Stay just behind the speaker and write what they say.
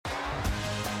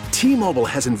T-Mobile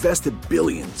has invested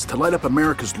billions to light up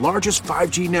America's largest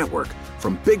 5G network,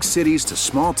 from big cities to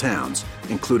small towns,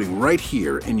 including right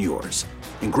here in yours.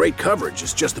 And great coverage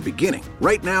is just the beginning.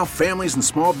 Right now, families and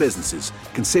small businesses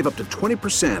can save up to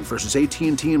 20% versus AT&T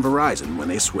and Verizon when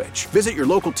they switch. Visit your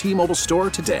local T-Mobile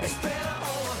store today.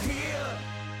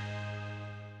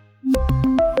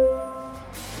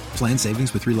 Plan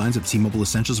savings with 3 lines of T-Mobile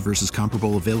Essentials versus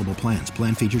comparable available plans.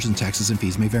 Plan features and taxes and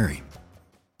fees may vary.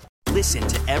 Listen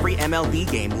to every MLB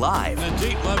game live. In the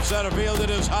deep left center field, it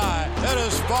is high, it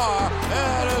is far,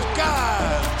 it is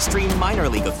gone. Stream minor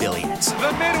league affiliates.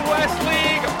 The Midwest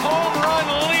League home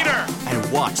run leader.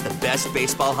 And watch the best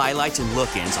baseball highlights and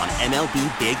look-ins on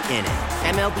MLB Big Inning.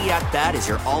 MLB At Bat is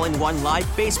your all-in-one live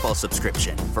baseball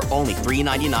subscription for only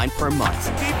 $3.99 per month.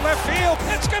 Deep left field,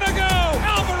 it's gonna go.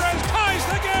 Alvarez ties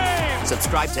the game.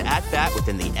 Subscribe to At Bat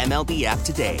within the MLB app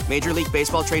today. Major League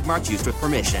Baseball trademarks used with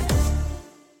permission.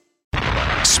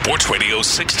 Sports Radio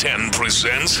 610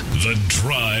 presents The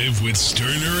Drive with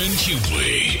Sterner and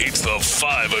Hughley. It's the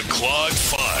 5 o'clock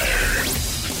fire.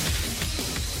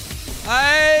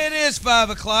 It is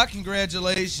 5 o'clock.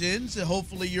 Congratulations.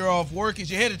 Hopefully you're off work as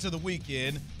you're headed to the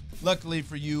weekend. Luckily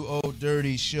for you, Old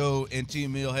Dirty Show and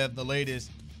Team Mill have the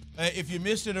latest. If you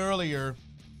missed it earlier,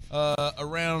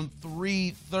 around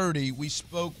 3:30, we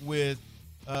spoke with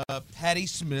Patty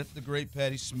Smith, the great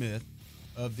Patty Smith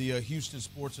of the Houston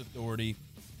Sports Authority.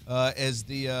 As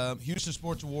the Houston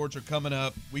Sports Awards are coming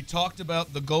up, we talked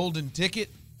about the golden ticket.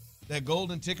 That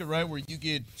golden ticket, right, where you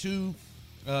get two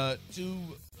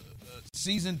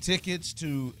season tickets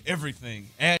to everything.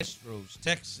 Astros,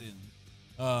 Texans.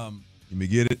 Let me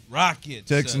get it. Rockets.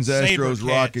 Texans, Astros,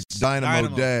 Rockets, Dynamo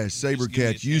Dash,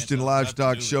 Sabercats, Houston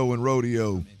Livestock Show and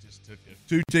Rodeo.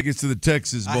 2 tickets to the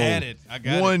Texas Bowl. I had it. I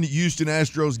got One it. Houston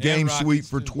Astros game Rockets suite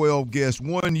for too. 12 guests.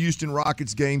 One Houston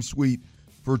Rockets game suite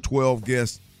for 12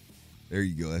 guests. There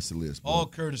you go. That's the list. All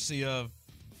courtesy of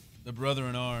the Brother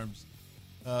in Arms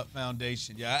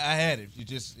Foundation. Yeah, I had it. If you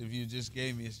just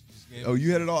gave me. Oh,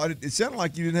 you had it all. It sounded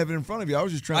like you didn't have it in front of you. I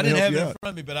was just trying I to didn't help have you it out. in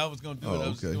front of me, but I was going to do it. I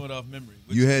was doing it off memory.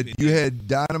 You had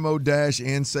Dynamo Dash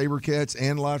and Sabercats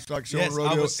and Livestock Show and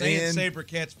Rodeo. I was saying and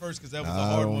Sabercats first because that was a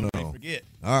hard one to forget.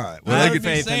 All right. Well, I had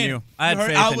faith in you.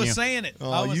 I was saying it.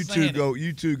 Oh,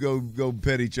 you two go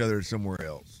pet each other somewhere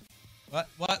else.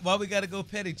 Why we got to go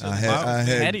pet each other?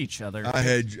 Pet each other. I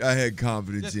had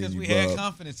confidence Just in because you, we Bob. had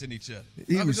confidence in each other.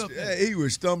 He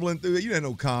was stumbling through it. You had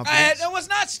no confidence. I was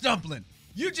not stumbling.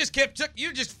 You just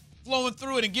you just flowing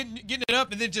through it and getting it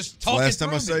up and then just talking. Last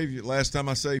time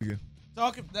I saved you.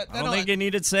 Talking. I don't think it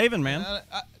needed saving, man.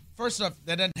 First off,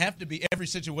 that doesn't have to be. Every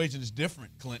situation is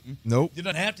different, Clinton. Nope. You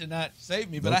don't have to not save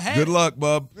me, but I had. Good luck,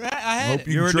 Bob. I had Hope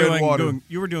it.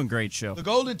 you were doing great show. The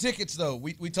golden tickets, though,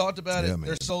 we talked about it. Man.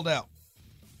 They're sold out.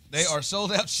 They are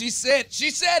sold out. She said it.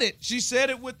 She said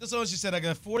it with the song. She said, I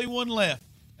got 41 left.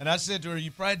 And I said to her,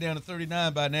 you're probably down to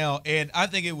 39 by now. And I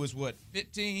think it was,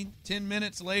 10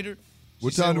 minutes later?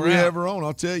 What time do we have her on?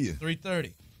 I'll tell you.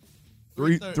 3:30.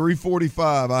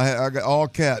 3:45. I got all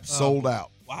caps sold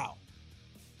out. Wow.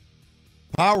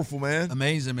 Powerful, man.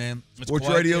 Amazing, man. Sports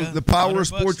Radio, the power of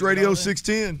Sports Radio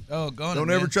 610. Oh, gone. Don't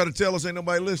ever try to tell us ain't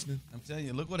nobody listening. I'm telling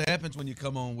you, look what happens when you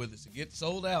come on with us. It gets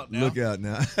sold out now. Look out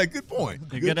now. Good point.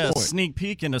 You get a sneak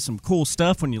peek into some cool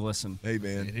stuff when you listen. Hey,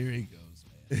 man. And here he goes,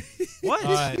 man. What?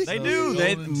 Right, they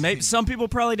do. Some people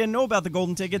probably didn't know about the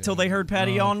golden ticket till they heard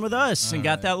Patty on with us and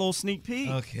got that little sneak peek.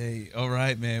 Okay. All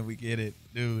right, man. We get it.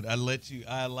 Dude, I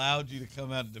allowed you to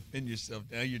come out and defend yourself.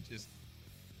 Now you're just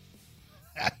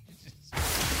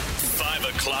 5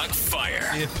 o'clock fire.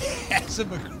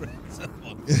 Passive aggressive.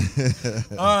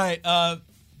 All right.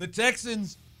 The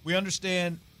Texans, we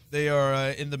understand they are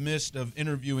in the midst of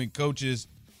interviewing coaches.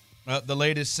 The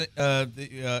latest,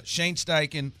 Shane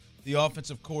Steichen, the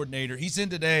offensive coordinator, he's in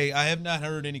today. I have not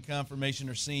heard any confirmation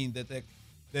or seen that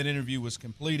interview was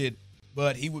completed,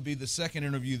 but he would be the second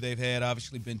interview they've had.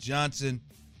 Obviously, Ben Johnson,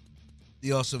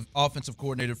 the offensive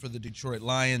coordinator for the Detroit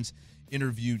Lions,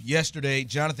 interviewed yesterday.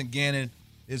 Jonathan Gannon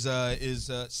is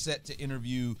set to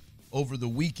interview over the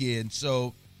weekend.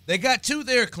 So they got 2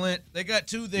 there, Clint. They got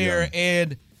 2 there. Yeah.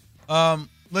 And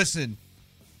listen,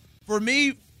 for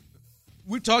me,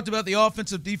 we've talked about the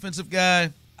offensive, defensive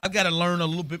guy. I've got to learn a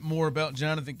little bit more about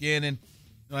Jonathan Gannon.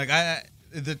 Like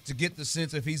to get the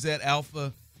sense if he's that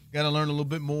alpha, got to learn a little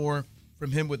bit more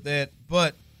from him with that.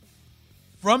 But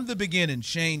from the beginning,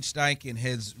 Shane Steichen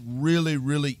has really,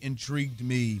 really intrigued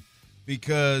me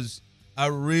because I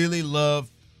really love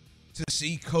to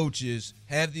see coaches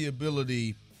have the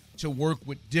ability to work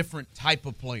with different type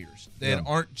of players that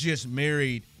aren't just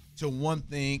married to one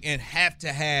thing and have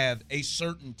to have a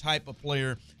certain type of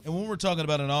player. And when we're talking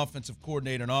about an offensive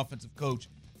coordinator, an offensive coach,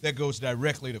 that goes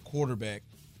directly to quarterback.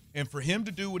 And for him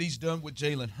to do what he's done with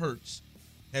Jalen Hurts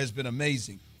has been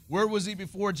amazing. Where was he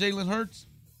before Jalen Hurts?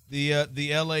 The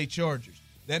L.A. Chargers.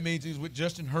 That means he's with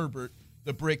Justin Herbert,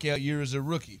 the breakout year as a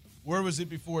rookie. Where was it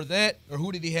before that? Or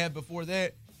who did he have before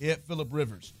that? He had Phillip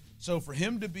Rivers. So for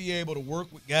him to be able to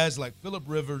work with guys like Phillip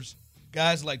Rivers,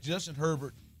 guys like Justin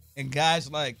Herbert, and guys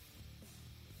like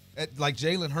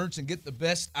Jalen Hurts and get the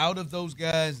best out of those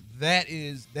guys, that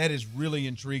is really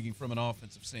intriguing from an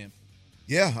offensive standpoint.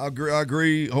 Yeah, I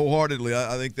agree wholeheartedly.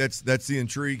 I think that's the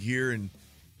intrigue here. And,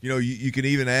 you can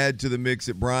even add to the mix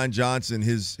that Brian Johnson,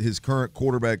 his current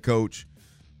quarterback coach,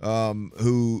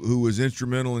 who was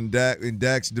instrumental in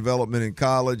Dak's development in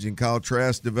college and Kyle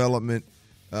Trask's development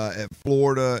at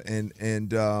Florida,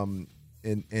 and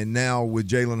now with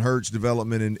Jalen Hurts'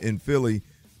 development in Philly.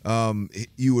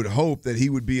 You would hope that he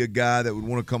would be a guy that would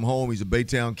want to come home. He's a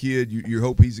Baytown kid. You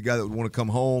hope he's a guy that would want to come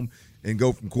home and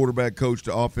go from quarterback coach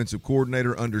to offensive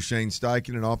coordinator under Shane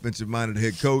Steichen, an offensive-minded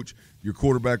head coach. Your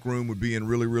quarterback room would be in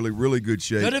really, really, really good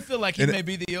shape. Doesn't it feel like he may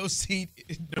be the OC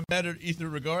no matter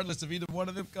regardless of either one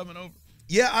of them coming over?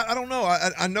 Yeah, I don't know.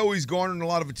 I know he's garnering a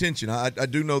lot of attention. I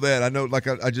do know that. I know,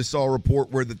 I just saw a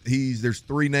report where there's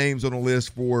 3 names on a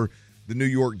list for the New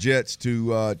York Jets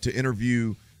to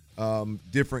interview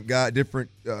different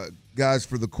guys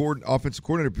for the offensive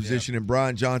coordinator position, and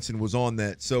Brian Johnson was on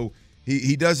that. So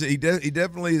he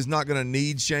definitely is not going to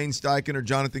need Shane Steichen or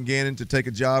Jonathan Gannon to take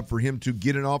a job for him to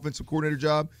get an offensive coordinator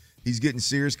job. He's getting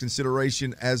serious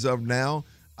consideration as of now.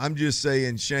 I'm just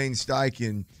saying Shane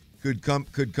Steichen could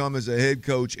come as a head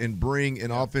coach and bring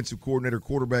an offensive coordinator,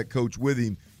 quarterback coach with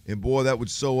him, and boy, that would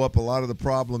sew up a lot of the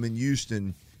problem in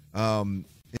Houston in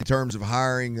terms of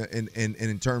hiring and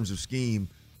in terms of scheme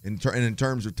and in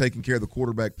terms of taking care of the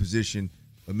quarterback position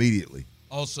immediately.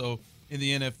 Also, in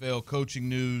the NFL coaching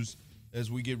news, as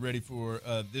we get ready for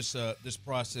this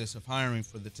process of hiring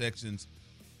for the Texans,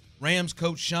 Rams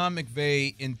coach Sean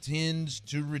McVay intends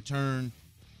to return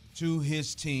to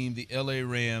his team, the L.A.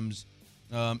 Rams,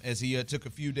 as he took a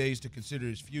few days to consider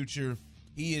his future.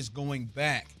 He is going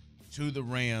back to the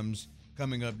Rams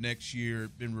coming up next year.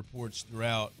 Been reports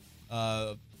throughout.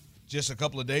 Just a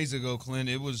couple of days ago, Clint,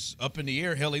 it was up in the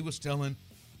air. Hell, he was telling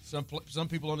some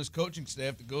people on his coaching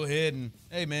staff to go ahead and,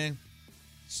 hey, man,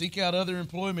 seek out other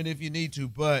employment if you need to.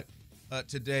 But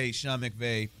today, Sean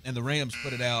McVay, and the Rams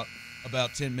put it out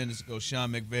about 10 minutes ago,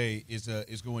 Sean McVay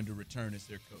is going to return as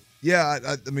their coach. Yeah,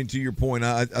 I mean, to your point,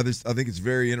 I think it's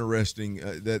very interesting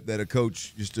that a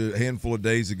coach just a handful of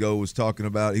days ago was talking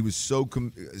about he was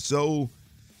so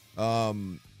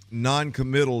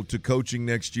non-committal to coaching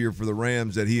next year for the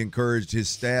Rams that he encouraged his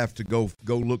staff to go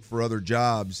look for other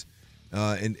jobs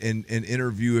and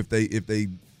interview if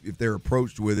they're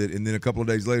approached with it. And then a couple of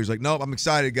days later, he's like, "Nope, I'm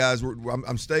excited, guys.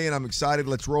 I'm staying. I'm excited.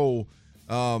 Let's roll."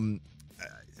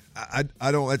 I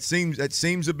don't. That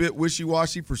seems a bit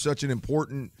wishy-washy for such an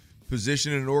important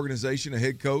position in an organization, a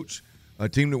head coach, a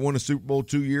team that won a Super Bowl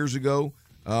 2 years ago.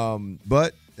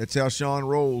 But that's how Sean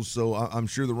rolls. So I'm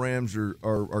sure the Rams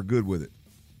are good with it.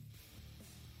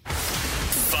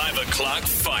 5 o'clock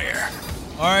fire.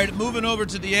 All right, moving over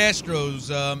to the Astros.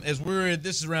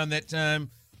 This is around that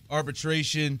time,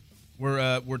 arbitration,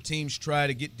 where teams try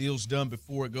to get deals done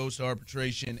before it goes to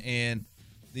arbitration, and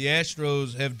the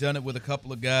Astros have done it with a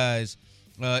couple of guys,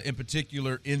 in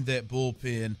particular in that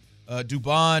bullpen.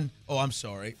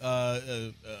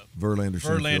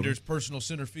 Verlander's personal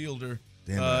center fielder.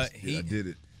 Damn it, I did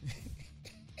it.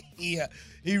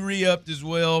 He re-upped as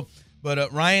well.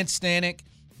 But Ryan Stanek,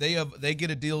 they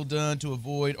get a deal done to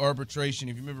avoid arbitration.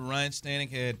 If you remember, Ryan Stanek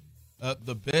had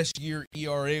the best year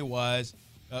ERA-wise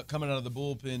coming out of the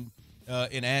bullpen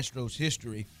in Astros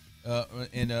history.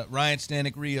 And Ryan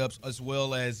Stanek re-ups, as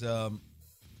well as Phil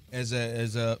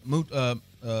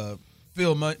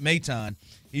Maton.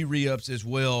 He re-ups as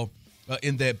well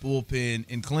in that bullpen.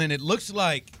 And Clint, it looks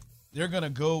like they're going to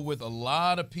go with a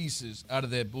lot of pieces out of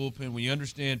that bullpen. When you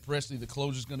understand Presley, the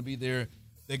closer's going to be there.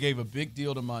 They gave a big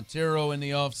deal to Montero in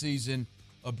the offseason.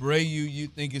 Abreu, you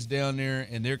think, is down there,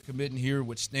 and they're committing here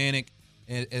with Stanek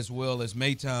as well as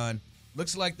Maton.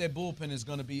 Looks like that bullpen is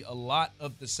going to be a lot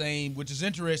of the same, which is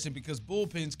interesting because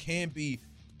bullpens can be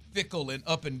fickle and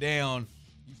up and down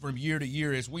from year to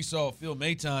year. As we saw, Phil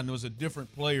Maton was a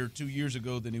different player 2 years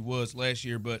ago than he was last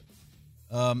year, but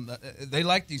they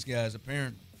like these guys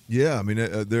apparently. Yeah, I mean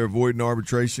they're avoiding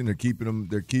arbitration. They're keeping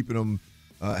them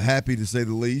happy, to say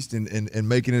the least, and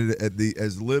making it at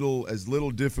as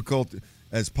little difficult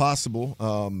as possible.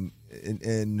 And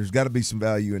there's got to be some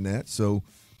value in that. So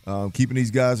Keeping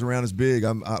these guys around is big.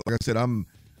 I'm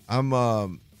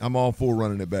all for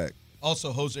running it back.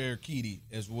 Also, Jose Urquidy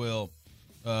as well,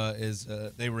 as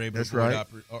they were able That's to avoid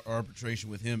right. arbitration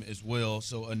with him as well.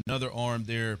 So another arm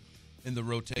there in the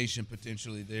rotation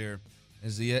potentially there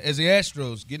as the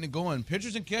Astros getting it going.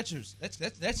 Pitchers and catchers.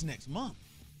 That's next month.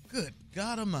 Good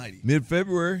God Almighty.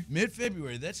 Mid-February.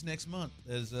 That's next month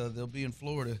as they'll be in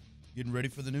Florida getting ready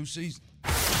for the new season.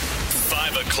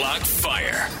 5 o'clock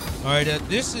fire. All right,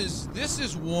 this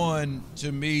is one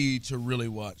to me to really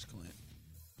watch, Clint,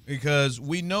 because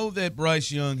we know that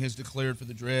Bryce Young has declared for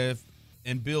the draft,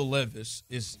 and Bill Levis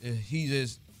is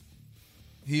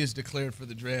declared for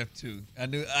the draft too. I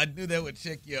knew that would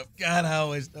check you up. God, I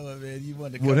always know it, man. You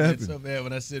wanted to come in so bad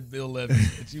when I said Bill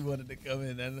Levis, that you wanted to come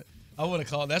in. And I want to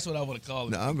call. That's what I want to call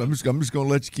him. No, I'm just going to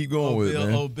let you keep going with it,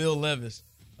 man. Bill Levis.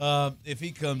 If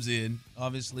he comes in,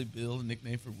 obviously Bill, a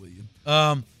nickname for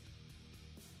William.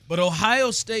 But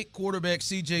Ohio State quarterback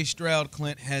C.J. Stroud,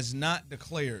 Clint, has not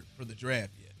declared for the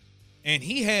draft yet. And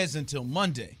he has until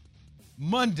Monday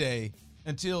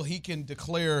until he can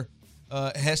declare,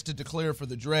 has to declare for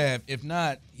the draft. If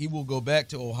not, he will go back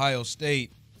to Ohio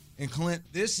State. And Clint,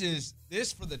 this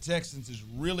for the Texans is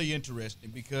really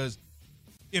interesting because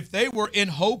if they were in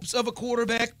hopes of a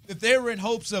quarterback, if they were in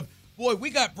hopes of, boy, we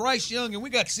got Bryce Young and we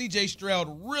got C.J.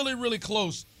 Stroud really, really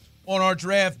close on our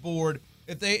draft board.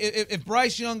 If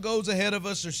Bryce Young goes ahead of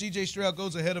us or C.J. Stroud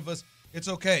goes ahead of us, it's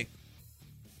okay.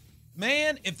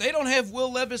 Man, if they don't have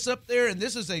Will Levis up there and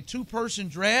this is a two-person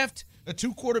draft, a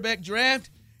two-quarterback draft,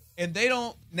 and they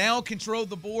don't now control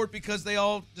the board because they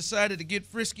all decided to get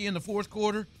frisky in the fourth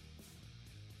quarter,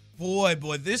 boy,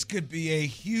 this could be a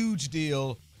huge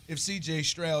deal if C.J.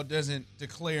 Stroud doesn't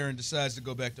declare and decides to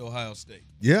go back to Ohio State.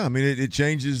 Yeah, I mean, it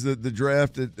changes the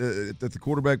draft at the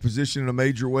quarterback position in a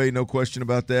major way, no question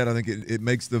about that. I think it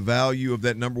makes the value of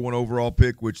that number one overall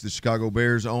pick, which the Chicago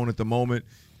Bears own at the moment,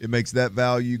 it makes that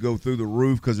value go through the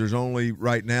roof because there's only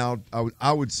right now,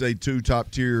 I would say, two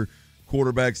top-tier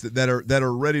quarterbacks that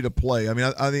are ready to play. I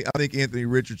mean, I think Anthony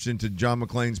Richardson, to John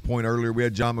McClain's point earlier, we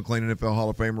had John McClain, NFL Hall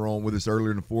of Famer, on with us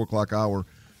earlier in the 4 o'clock hour.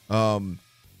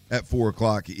 At 4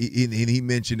 o'clock, and he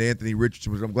mentioned Anthony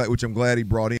Richardson, which I'm glad he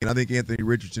brought in. I think Anthony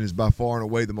Richardson is by far and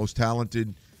away the most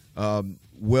talented,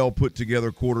 well put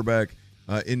together quarterback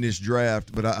in this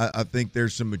draft. But I think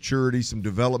there's some maturity, some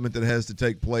development that has to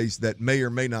take place that may or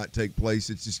may not take place.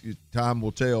 It's just time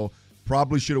will tell.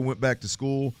 Probably should have went back to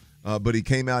school, but he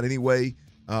came out anyway.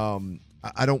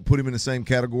 I don't put him in the same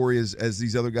category as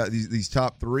these other guys, these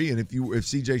top three. And if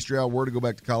C.J. Stroud were to go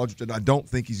back to college, which I don't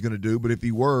think he's going to do, but if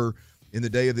he were, in the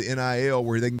day of the NIL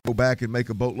where they can go back and make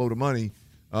a boatload of money,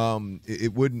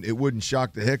 it wouldn't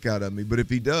shock the heck out of me. But if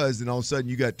he does, then all of a sudden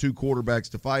you got two quarterbacks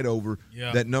to fight over.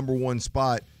 Yeah. That number one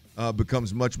spot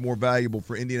becomes much more valuable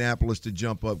for Indianapolis to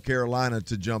jump up, Carolina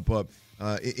to jump up.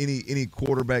 Any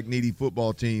quarterback needy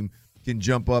football team can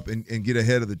jump up and get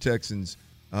ahead of the Texans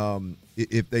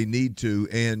if they need to.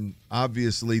 And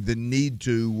obviously the need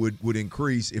to would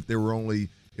increase if there were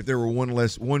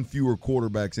one fewer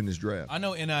quarterbacks in this draft. I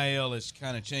know NIL has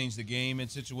kind of changed the game in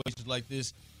situations like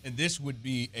this, and this would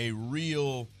be like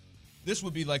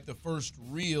the first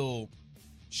real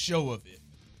show of it.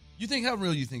 How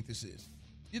real you think this is?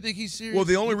 You think he's serious? Well,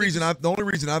 the only reason I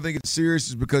think it's serious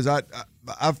is because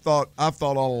I've thought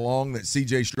all along that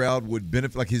C.J. Stroud would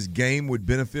benefit, like his game would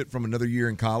benefit from another year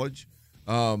in college.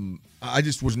 I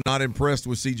just was not impressed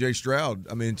with C.J. Stroud.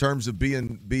 I mean, in terms of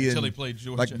being until he played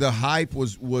Georgia. Like the hype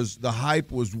was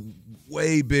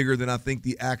way bigger than I think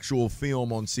the actual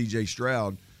film on C.J.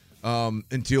 Stroud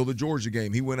until the Georgia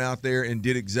game. He went out there and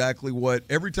did exactly what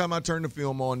every time I turned the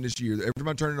film on this year, every time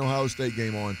I turned an Ohio State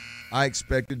game on, I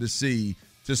expected to see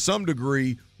to some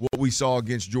degree what we saw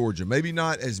against Georgia. Maybe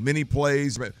not as many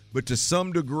plays, but to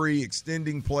some degree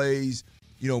extending plays.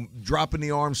 Dropping the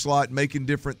arm slot, making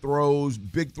different throws,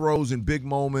 big throws in big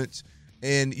moments.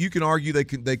 And you can argue they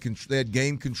had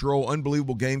game control,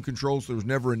 unbelievable game control, so there was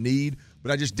never a need.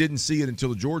 But I just didn't see it until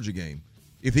the Georgia game.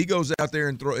 If he goes out there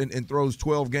and throws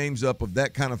 12 games up of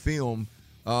that kind of film,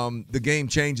 the game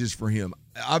changes for him.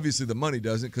 Obviously, the money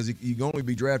doesn't because he can only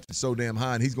be drafted so damn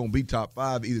high, and he's going to be top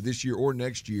 5 either this year or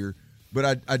next year.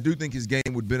 But I do think his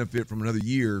game would benefit from another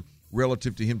year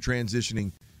relative to him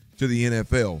transitioning to the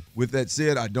NFL. With that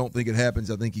said, I don't think it happens.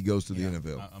 I think he goes to the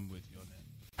NFL. I'm with you on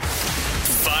that.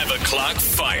 5 o'clock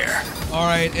fire. All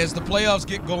right, as the playoffs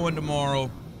get going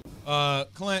tomorrow,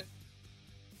 Clint,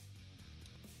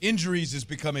 injuries has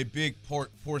become a big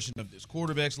portion of this.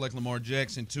 Quarterbacks like Lamar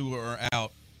Jackson, Tua are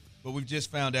out. But we've just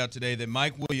found out today that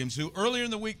Mike Williams, who earlier in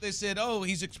the week they said,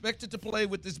 he's expected to play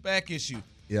with this back issue.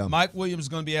 Yeah. Mike Williams is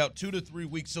going to be out 2 to 3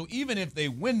 weeks. So even if they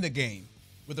win the game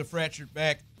with a fractured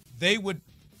back, they would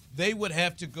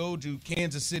have to go to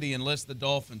Kansas City unless the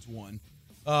Dolphins won,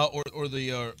 or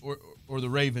the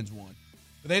Ravens won.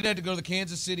 But they'd have to go to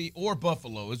Kansas City or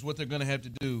Buffalo is what they're going to have to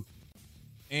do,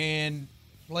 and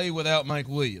play without Mike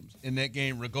Williams in that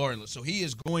game regardless. So he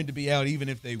is going to be out even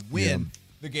if they win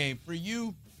the game. For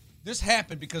you, this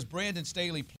happened because Brandon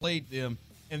Staley played them,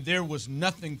 and there was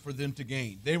nothing for them to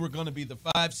gain. They were going to be the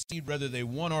 5 seed whether they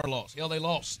won or lost. Hell, they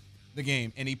lost the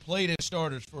game, and he played as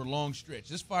starters for a long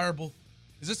stretch. Is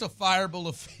this a fireable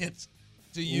offense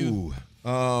to you?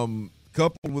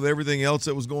 Coupled with everything else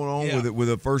that was going on with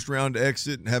a first-round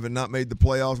exit and having not made the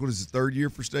playoffs. What is his third year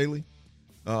for Staley?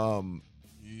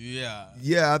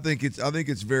 Yeah, I think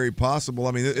it's very possible.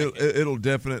 I mean, it'll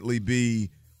definitely be.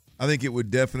 I think it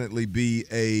would definitely be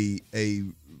a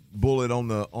bullet on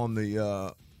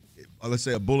the let's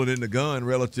say a bullet in the gun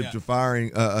relative to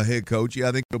firing a head coach. Yeah,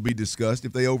 I think it'll be discussed.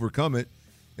 If they overcome it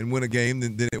and win a game,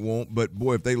 then it won't. But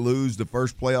boy, if they lose the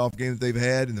first playoff game that they've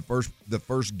had and the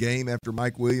first game after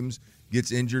Mike Williams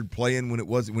gets injured playing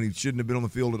when he shouldn't have been on the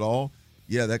field at all,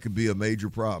 yeah, that could be a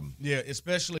major problem. Yeah,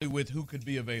 especially with who could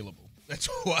be available. That's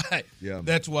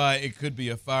why it could be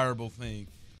a fireable thing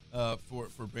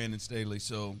for Brandon Staley.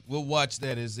 So we'll watch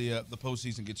that as the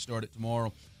postseason gets started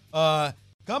tomorrow.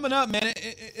 Coming up, man,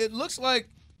 it looks like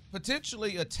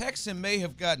potentially a Texan may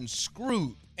have gotten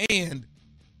screwed, and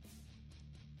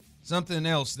something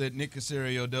else that Nick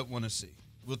Caserio doesn't want to see.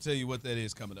 We'll tell you what that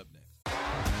is coming up next.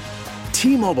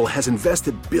 T-Mobile has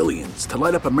invested billions to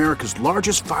light up America's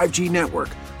largest 5G network,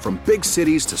 from big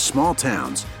cities to small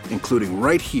towns, including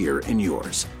right here in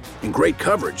yours. And great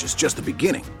coverage is just the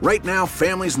beginning. Right now,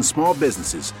 families and small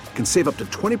businesses can save up to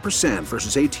 20%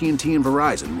 versus AT&T and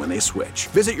Verizon when they switch.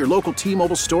 Visit your local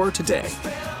T-Mobile store today.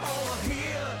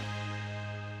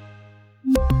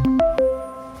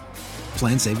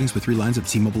 Plan savings with 3 lines of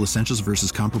T-Mobile Essentials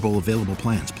versus comparable available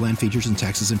plans. Plan features and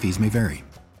taxes and fees may vary.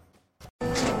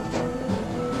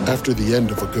 After the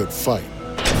end of a good fight,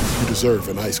 you deserve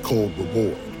an ice-cold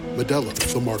reward. Modelo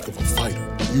is the mark of a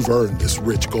fighter. You've earned this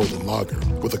rich golden lager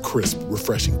with a crisp,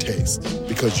 refreshing taste.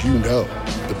 Because you know,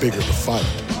 the bigger the fight,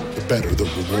 the better the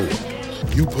reward.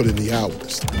 You put in the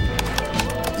hours,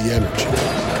 the energy,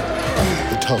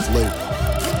 the tough labor.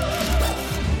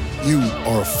 You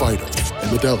are a fighter,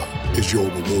 and Modelo is your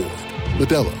reward.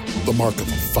 Modelo, the mark of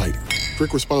a fighter.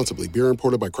 Drink responsibly. Beer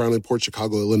imported by Crown Imports,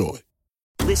 Chicago, Illinois.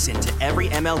 Listen to every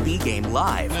MLB game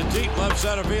live. In the deep left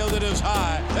center field, it is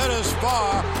high, it is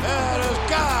far, it is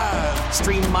God.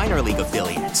 Stream minor league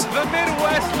affiliates. The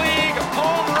Midwest League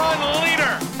home run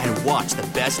leader. And watch the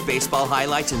best baseball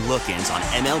highlights and look-ins on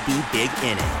MLB Big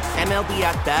Inning. MLB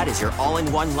At Bat is your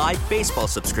all-in-one live baseball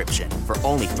subscription for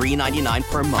only $3.99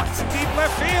 per month. Deep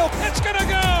left field, it's gonna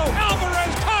go.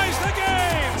 Alvarez ties the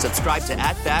game. Subscribe to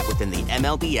At Bat within the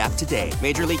MLB app today.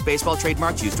 Major League Baseball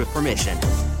trademarks used with permission.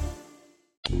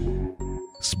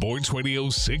 Sports Radio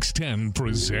 610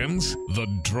 presents The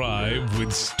Drive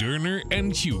with Sterner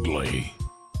and Hughley.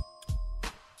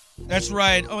 That's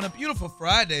right. On a beautiful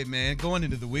Friday, man, going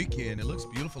into the weekend. It looks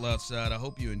beautiful outside. I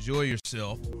hope you enjoy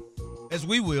yourself, as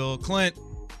we will. Clint,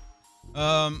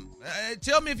 tell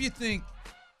me if you think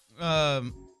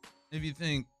Laremy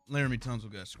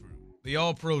Tunsil got screwed. The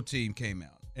All-Pro team came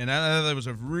out, and I thought there was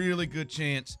a really good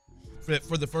chance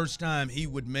for the first time he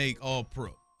would make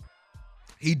All-Pro.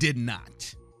 He did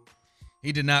not.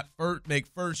 He did not make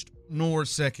first nor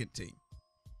second team.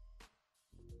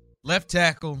 Left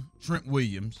tackle Trent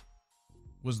Williams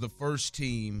was the first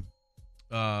team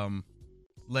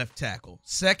left tackle.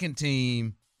 Second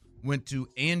team went to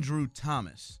Andrew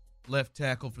Thomas, left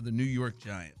tackle for the New York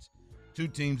Giants. 2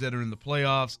 teams that are in the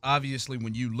playoffs. Obviously,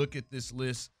 when you look at this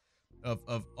list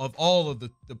of all of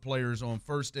the players on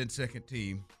first and second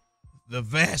team, the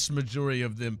vast majority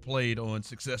of them played on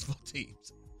successful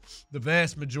teams. The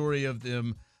vast majority of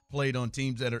them played on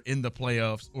teams that are in the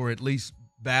playoffs or at least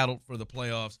battled for the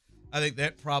playoffs. I think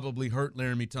that probably hurt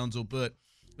Laremy Tunsil, but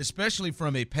especially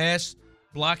from a pass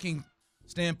blocking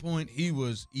standpoint, he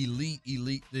was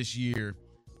elite this year.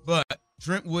 But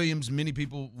Trent Williams, many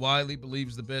people widely believe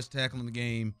is the best tackle in the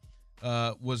game,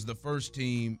 was the first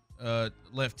team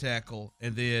left tackle,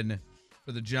 and then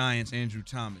for the Giants, Andrew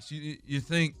Thomas. You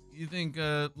think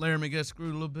Laremy got screwed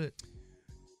a little bit?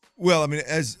 Well, I mean,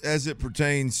 as it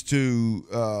pertains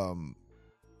to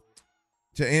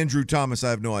Andrew Thomas,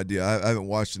 I have no idea. I haven't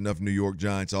watched enough New York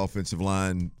Giants offensive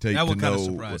line tape to know. That would kind of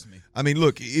surprise me. I mean,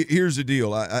 look, here's the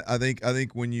deal. I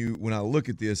think when I look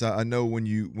at this, I know when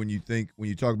you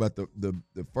talk about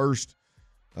the first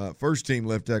team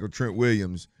left tackle Trent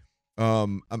Williams. I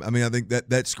mean, I think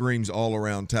that screams all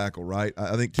around tackle, right?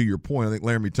 I think to your point, I think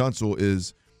Laremy Tunsil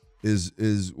is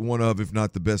is one of, if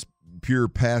not the best, pure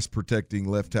pass protecting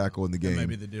left tackle in the game. That may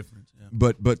be the difference.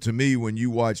 Yeah. But to me, when you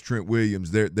watch Trent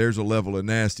Williams, there's a level of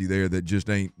nasty there that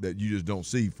you just don't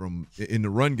see from in the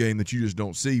run game that you just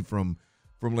don't see from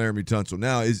Laramie Tunsil.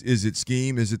 Now, is it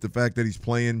scheme? Is it the fact that he's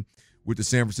playing with the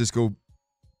San Francisco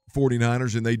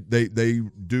 49ers and they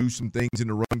do some things in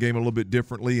the run game a little bit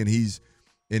differently, and he's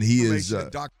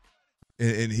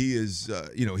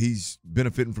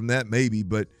benefiting from that maybe.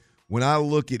 But when I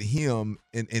look at him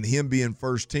and him being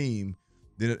first team,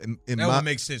 then would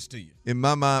make sense to you. In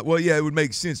my mind, well, yeah, it would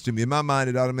make sense to me. In my mind,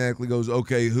 it automatically goes,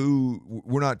 okay,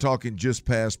 we're not talking just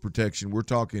pass protection. We're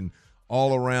talking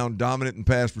all around dominant in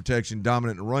pass protection,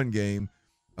 dominant in the run game.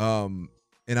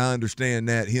 And I understand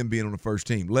that, him being on the first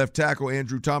team. Left tackle,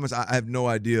 Andrew Thomas, I have no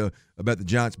idea about the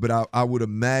Giants, but I would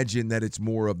imagine that it's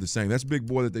more of the same. That's a big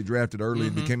boy that they drafted early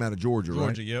and he came out of Georgia,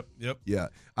 right? Yep. Yeah.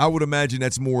 I would imagine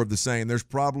that's more of the same. There's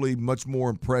probably much more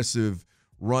impressive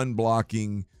run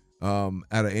blocking out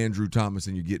of Andrew Thomas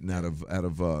than you're getting out of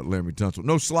Laramie Tunsil.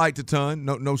 No slight to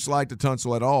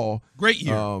Tunsil at all. Great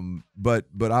year.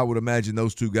 But I would imagine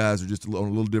those two guys are just on a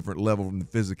little different level from the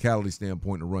physicality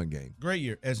standpoint in the run game. Great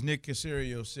year. As Nick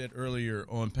Caserio said earlier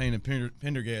on Payne and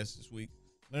Pendergast this week,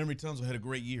 Laramie Tunsil had a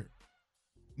great year.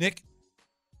 Nick,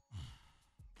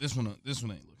 this one ain't looking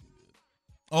good.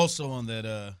 Also on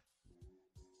that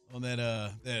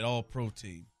All-Pro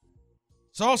team,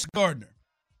 Sauce Gardner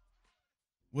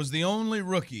was the only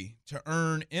rookie to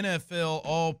earn NFL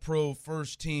All-Pro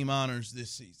first-team honors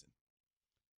this season.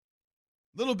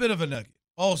 Little bit of a nugget.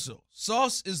 Also,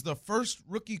 Sauce is the first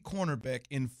rookie cornerback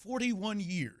in 41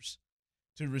 years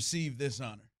to receive this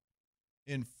honor.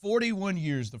 In 41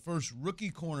 years, the first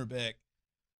rookie cornerback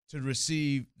to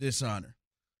receive this honor.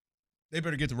 They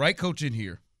better get the right coach in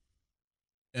here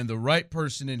and the right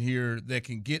person in here that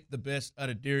can get the best out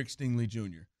of Derek Stingley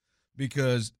Jr.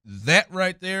 Because that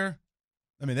right there,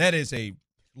 that is a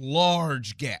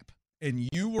large gap. And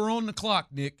you were on the clock,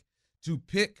 Nick, to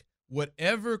pick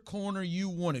whatever corner you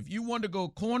want. If you wanted to go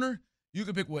corner, you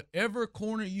could pick whatever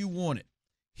corner you wanted.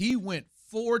 He went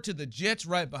 4 to the Jets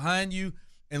right behind you.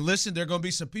 And listen, there are going to be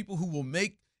some people who will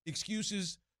make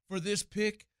excuses for this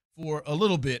pick for a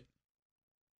little bit.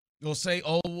 They'll say,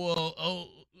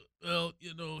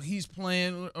 he's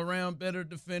playing around better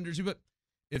defenders. But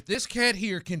if this cat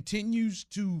here continues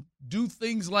to do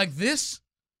things like this,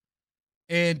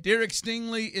 and Derek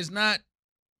Stingley is not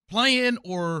playing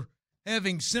or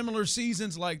having similar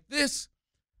seasons like this,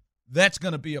 that's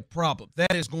going to be a problem.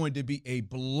 That is going to be a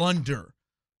blunder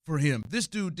for him. This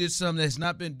dude did something that's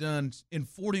not been done in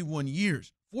 41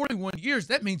 years. 41 years,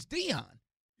 that means Dion.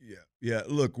 Yeah.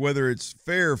 Look, whether it's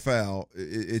fair or foul,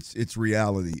 it's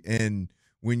reality. And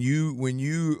when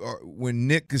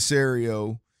Nick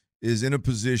Caserio is in a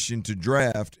position to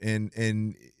draft and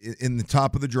in the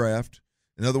top of the draft,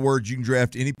 in other words, you can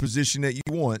draft any position that you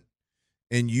want,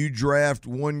 and you draft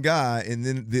one guy, and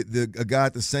then a guy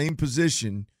at the same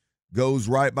position goes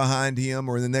right behind him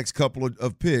or in the next couple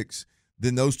of picks,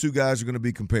 then those two guys are going to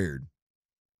be compared.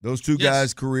 Those two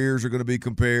guys' careers are going to be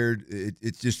compared.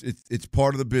 It's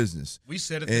part of the business. We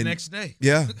said it the next day.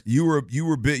 Yeah, you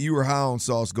were high on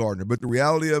Sauce Gardner, but the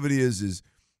reality of it is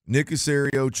Nick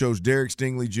Caserio chose Derek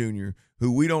Stingley Jr.,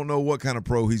 who we don't know what kind of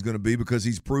pro he's going to be because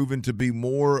he's proven to be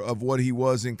more of what he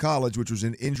was in college, which was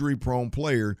an injury-prone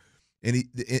player in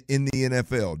the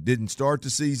NFL. Didn't start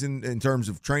the season in terms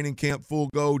of training camp full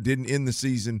go, didn't end the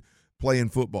season playing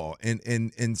football.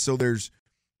 And so there's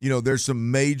some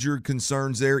major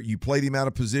concerns there. You played him out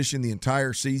of position the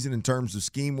entire season in terms of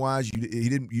scheme-wise. You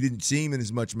didn't see him in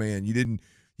as much man. You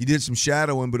did some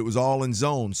shadowing, but it was all in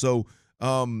zone. So,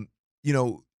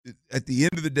 at the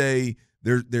end of the day,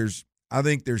 I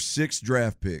think there's 6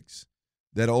 draft picks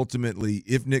that ultimately,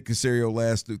 if Nick Caserio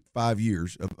lasts 5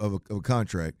 years of a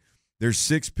contract, there's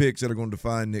 6 picks that are going to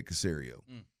define Nick Caserio.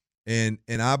 And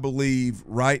I believe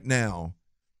right now,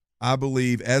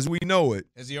 as we know it,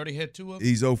 has he already had 2 of them?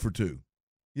 He's 0 for 2.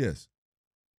 Yes.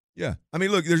 Yeah.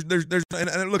 Look, there's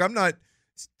and look, I'm not.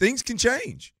 Things can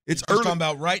change. It's early. Talking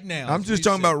about right now. I'm just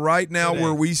talking about right now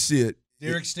where we sit.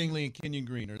 Derek Stingley and Kenyon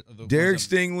Green are the Derek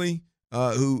Stingley.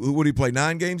 Who would he play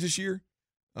 9 games this year?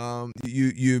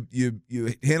 You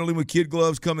handled him with kid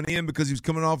gloves coming in because he was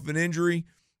coming off of an injury,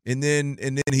 and then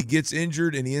he gets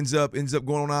injured and he ends up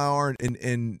going on IR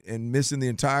and missing the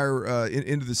entire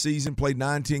end of the season. Played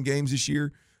 9-10 games this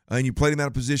year, and you played him out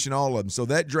of position, all of them. So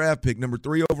that draft pick, number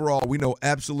 3 overall, we know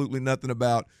absolutely nothing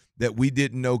about that we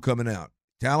didn't know coming out.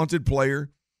 Talented player.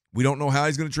 We don't know how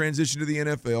he's going to transition to the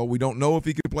NFL. We don't know if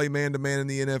he can play man-to-man in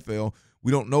the NFL. We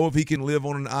don't know if he can live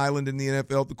on an island in the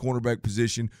NFL at the cornerback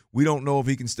position. We don't know if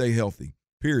he can stay healthy.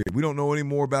 period. We don't know any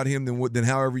more about him than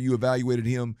however you evaluated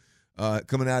him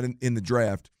coming out in the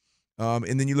draft.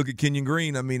 And then you look at Kenyon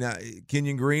Green. I mean,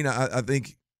 Kenyon Green, I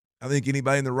think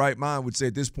anybody in the right mind would say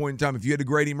at this point in time, if you had to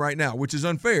grade him right now, which is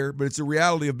unfair, but it's the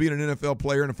reality of being an NFL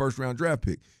player and a first-round draft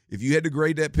pick. If you had to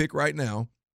grade that pick right now,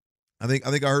 I think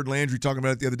I heard Landry talking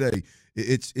about it the other day.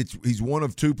 He's one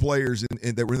of two players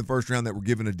that were in the first round that were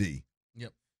given a D.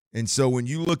 Yep. And so when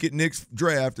you look at Nick's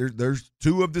draft, there's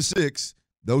 2 of the 6.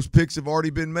 Those picks have already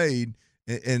been made,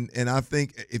 and I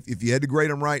think if you had to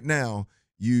grade them right now,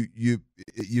 you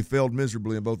failed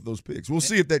miserably in both of those picks. We'll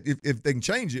see if they can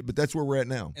change it, but that's where we're at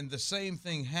now. And the same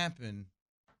thing happened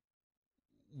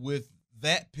with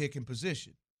that pick and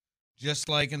position. Just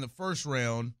like in the first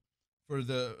round for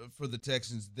the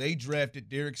Texans, they drafted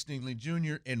Derek Stingley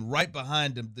Jr., and right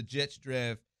behind him, the Jets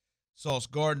draft Sauce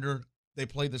Gardner. They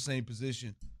played the same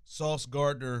position. Sauce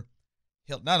Gardner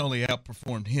not only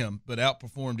outperformed him, but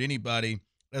outperformed anybody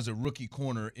as a rookie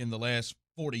corner in the last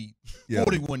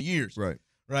 41 years.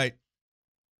 Right.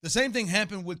 The same thing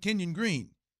happened with Kenyon Green.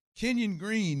 Kenyon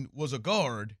Green was a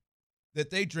guard that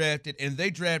they drafted, and they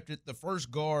drafted the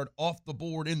first guard off the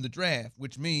board in the draft,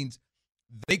 which means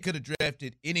they could have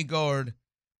drafted any guard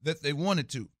that they wanted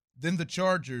to. Then the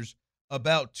Chargers,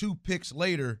 about 2 picks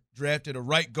later, drafted a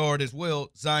right guard as well,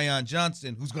 Zion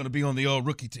Johnson, who's going to be on the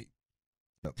all-rookie team.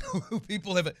 Yep.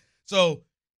 So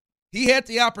he had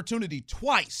the opportunity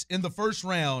twice in the first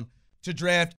round to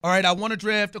draft. All right, I want to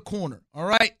draft a corner. All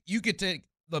right, you could take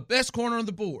the best corner on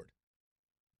the board.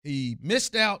 He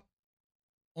missed out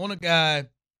on a guy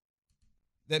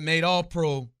that made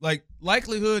All-Pro. Like,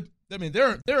 likelihood, I mean,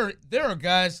 there are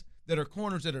guys that are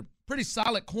corners that are pretty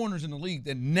solid corners in the league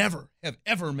that never have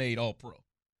ever made All-Pro.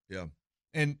 Yeah.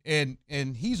 And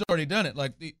he's already done it.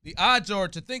 Like, the odds are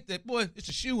to think that, boy, it's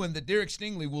a shoo-in that Derek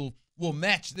Stingley will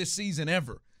match this season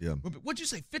ever. Yeah. What'd you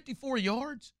say, 54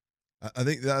 yards? I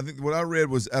think what I read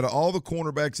was out of all the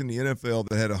cornerbacks in the NFL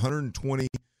that had 120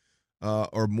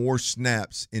 or more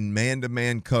snaps in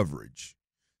man-to-man coverage.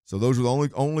 So those are the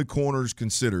only corners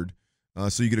considered.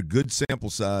 So you get a good sample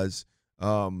size.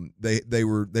 They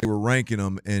were ranking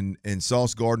them, and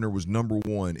Sauce Gardner was number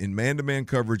 1 in man-to-man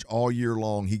coverage all year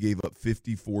long. He gave up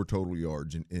 54 total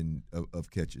yards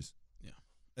of catches. Yeah,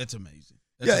 that's amazing.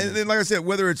 And then, like I said,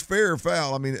 whether it's fair or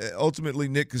foul, I mean, ultimately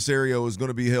Nick Caserio is going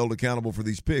to be held accountable for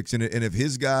these picks. And if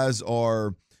his guys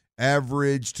are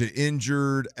average to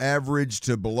injured, average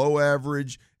to below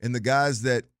average, and the guys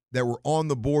that were on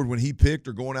the board when he picked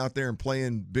are going out there and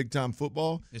playing big-time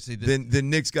football, then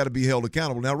Nick's got to be held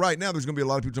accountable. Now, right now, there's going to be a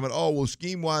lot of people talking about,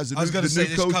 scheme-wise,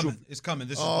 it's coming.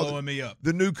 This is blowing me up.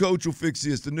 The new coach will fix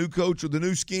this. The new coach or the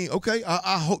new scheme. Okay,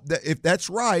 I hope that if that's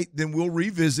right, then we'll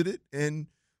revisit it and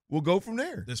we'll go from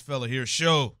there. This fella here,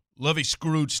 Lovey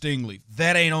screwed Stingley.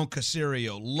 That ain't on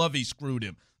Caserio. Lovey screwed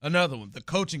him. Another one, the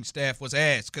coaching staff was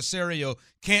ass. Caserio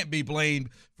can't be blamed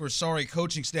for sorry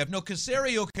coaching staff. No,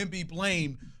 Caserio can be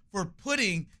blamed for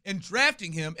putting and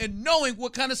drafting him and knowing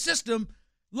what kind of system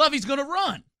Lovey's going to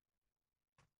run.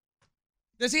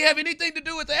 Does he have anything to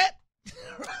do with that?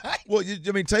 Right? Well,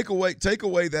 I mean, take away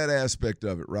that aspect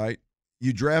of it, right?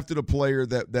 You drafted a player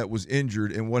that was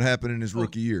injured, and what happened in his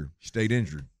rookie year? He stayed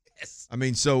injured. Yes. I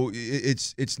mean, so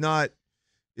it's not.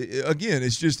 Again,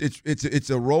 it's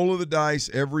a roll of the dice.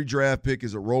 Every draft pick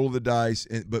is a roll of the dice.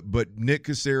 But Nick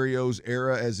Caserio's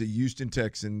era as a Houston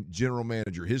Texan general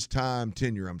manager, his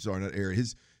tenure. I'm sorry, not era.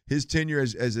 His tenure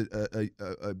as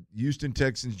a Houston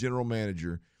Texans general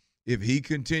manager. If he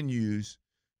continues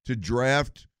to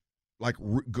draft, like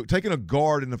taking a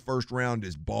guard in the first round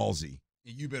is ballsy.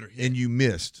 You better hit. And you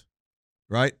missed,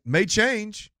 right? May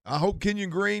change. I hope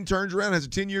Kenyon Green turns around, has a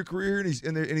 10-year career, and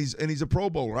he's a Pro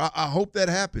Bowler. I hope that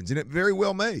happens, and it very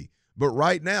well may. But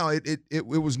right now, it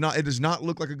was not. It does not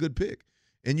look like a good pick.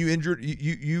 And you injured.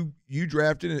 You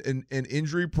drafted an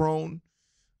injury prone,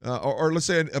 or let's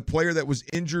say a player that was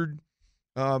injured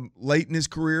late in his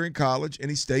career in college,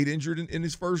 and he stayed injured in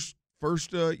his first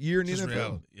year in the NFL.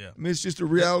 Reality, yeah. I mean, it's just a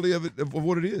reality of it of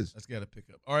what it is. That's got to pick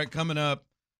up. All right, coming up,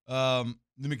 the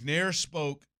McNair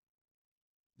spoke.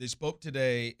 They spoke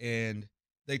today, and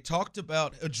they talked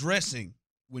about addressing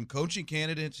when coaching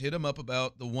candidates hit them up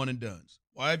about the one-and-dones.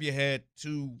 Why have you had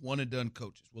 2 one-and-done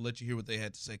coaches? We'll let you hear what they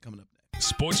had to say coming up next.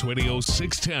 Sports Radio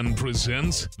 610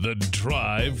 presents The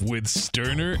Drive with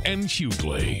Sterner and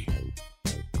Hughley.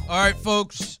 All right,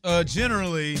 folks,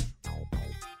 generally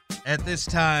at this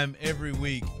time every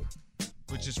week,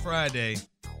 which is Friday,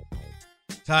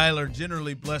 Tyler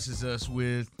generally blesses us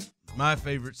with my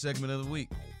favorite segment of the week.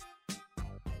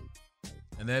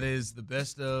 And that is the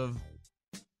best of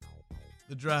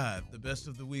the drive, the best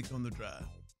of the week on the drive.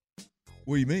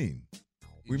 What do you mean?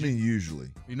 We mean usually.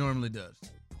 He normally does.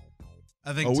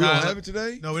 I think. Oh, we Tyler, don't have it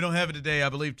today? No, we don't have it today. I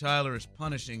believe Tyler is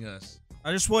punishing us.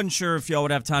 I just wasn't sure if y'all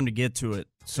would have time to get to it,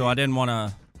 so I didn't want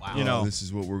to. Wow. You know, this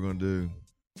is what we're going to do.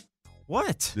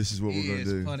 What? This is what we're going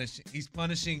to do. Punishing. He's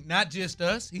punishing not just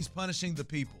us. He's punishing the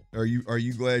people. Are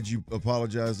you glad you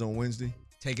apologized on Wednesday?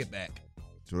 Take it back.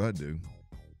 That's what I do.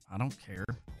 I don't care.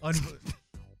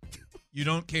 You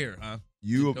don't care, huh?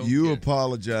 You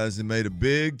apologized and made a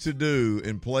big to-do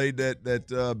and played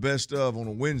that best of on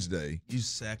a Wednesday. You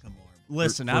sack'em.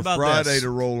 Listen, for how about Friday this? to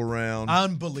roll around?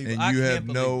 Unbelievable. And you have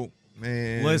no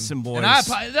man. Listen, boys.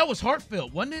 And that was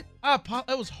heartfelt, wasn't it?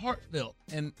 That was heartfelt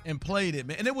and played it,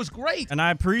 man, and it was great. And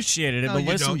I appreciated it, No, but you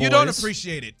listen, don't. boys. You don't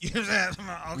appreciate it.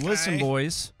 Okay. Listen,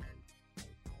 boys.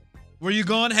 Were you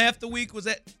gone half the week? Was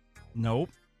that?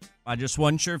 Nope. I just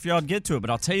wasn't sure if y'all would get to it, but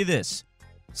I'll tell you this.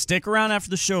 Stick around after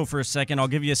the show for a second. I'll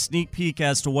give you a sneak peek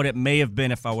as to what it may have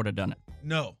been if I would have done it.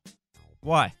 No.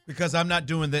 Why? Because I'm not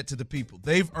doing that to the people.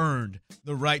 They've earned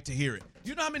the right to hear it.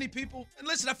 You know how many people? And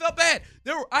listen, I felt bad.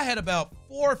 I had about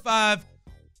 4 or 5.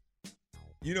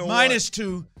 Minus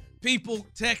 2 people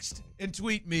text and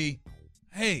tweet me,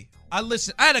 "Hey, I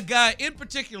listen." I had a guy in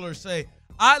particular say,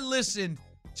 "I listened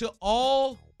to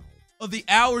all of the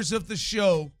hours of the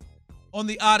show on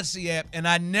the Odyssey app, and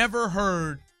I never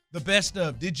heard the best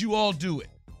of. Did you all do it?"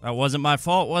 That wasn't my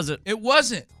fault, was it? It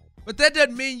wasn't. But that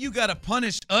doesn't mean you got to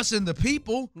punish us and the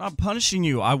people. I'm not punishing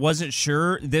you. I wasn't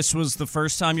sure. This was the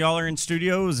first time y'all are in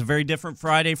studio. It was a very different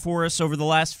Friday for us over the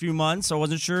last few months. I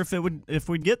wasn't sure if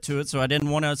we'd get to it, so I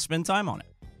didn't want to spend time on it.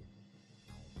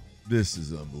 This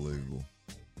is unbelievable.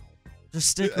 Just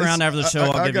stick around after the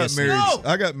show. I'll give you a sneak.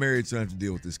 I got married, so I have to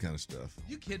deal with this kind of stuff.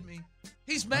 You kidding me?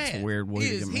 He's mad. That's a weird way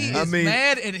to get mad. He is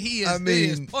mad, and he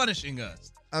is punishing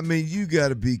us. I mean, you got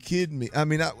to be kidding me. I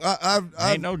mean,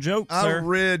 ain't no joke, I sir.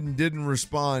 read and didn't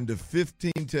respond to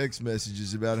 15 text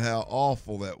messages about how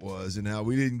awful that was and how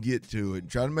we didn't get to it and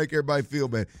trying to make everybody feel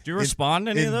bad. Did you respond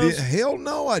to any of those? Hell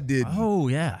no, I didn't. Oh,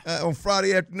 yeah. On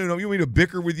Friday afternoon, you want me to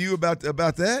bicker with you about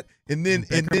that? And then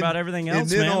about everything else, and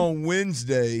then man. on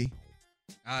Wednesday,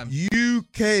 you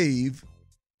cave,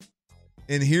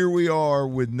 and here we are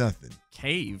with nothing.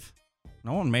 Cave?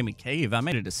 No one made me cave. I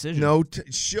made a decision. No,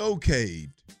 show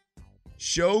caved.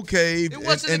 Show caved. It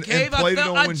wasn't and a cave. played it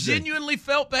on I Wednesday. genuinely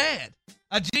felt bad.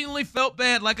 I genuinely felt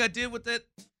bad, like I did with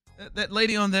that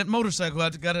lady on that motorcycle.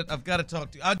 I've got to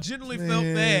talk to. I genuinely felt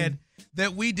bad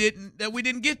that we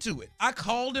didn't get to it. I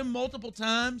called him multiple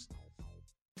times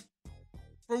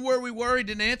from where we were. He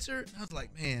didn't answer. I was like,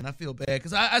 man, I feel bad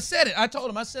because I said it. I told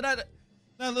him. I said,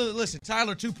 now listen,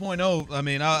 Tyler 2.0. I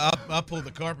mean, I'll pull the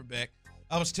carpet back.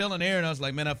 I was telling Aaron, I was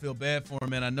like, man, I feel bad for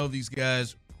him, man. I know these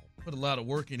guys put a lot of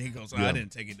work in. He goes, I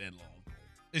didn't take it that long.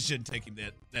 It shouldn't take him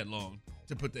that long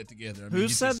to put that together. I mean, Who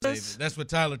said this? That's what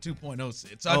Tyler 2.0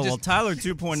 said. So well, Tyler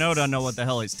 2.0 doesn't know what the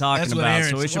hell he's talking about, Aaron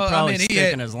so he said. should probably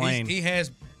stick in his lane. He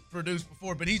has produced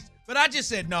before, but I just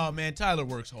said, no, man, Tyler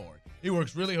works hard. He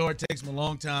works really hard. Takes him a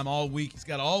long time, all week. He's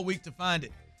got all week to find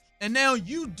it. And now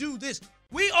you do this.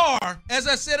 We are, as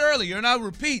I said earlier, and I'll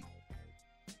repeat,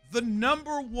 the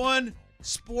number 1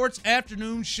 sports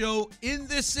afternoon show in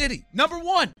this city. Number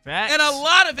 1. Facts. And a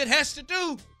lot of it has to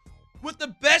do with the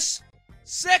best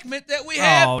segment that we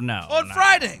have on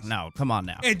Fridays. No, come on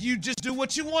now. And you just do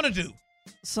what you want to do.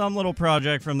 Some little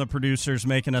project from the producers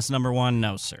making us number 1?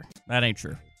 No, sir. That ain't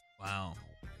true. Wow.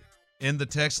 And the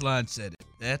text line said it.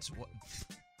 That's what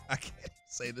I can't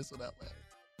say this without laughing.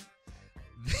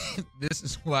 This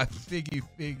is why Figgy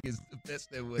Fig is the best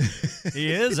there was.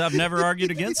 He is. I've never argued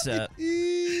against that.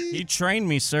 He trained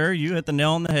me, sir. You hit the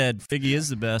nail on the head. Figgy is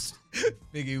the best.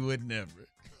 Figgy would never.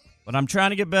 But I'm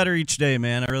trying to get better each day,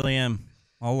 man. I really am.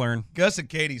 I'll learn. Gus and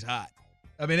Katie's hot.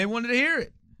 I mean, they wanted to hear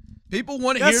it. People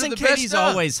want to hear Gus the and best Katie's stuff.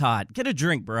 always hot. Get a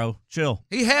drink, bro. Chill.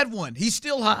 He had one. He's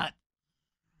still hot.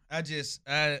 Can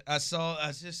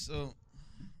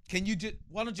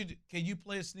you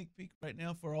play a sneak peek right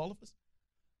now for all of us?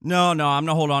 No, I'm going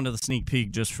to hold on to the sneak peek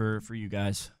just for you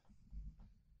guys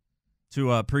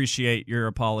to appreciate your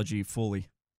apology fully.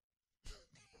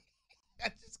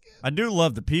 I do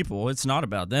love the people. It's not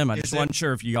about them. I just wasn't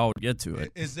sure if you all would get to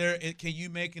it. Can you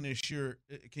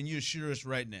can you assure us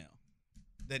right now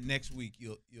that next week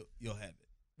you'll have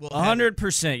it?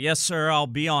 100%. Yes, sir. I'll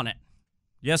be on it.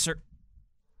 Yes, sir.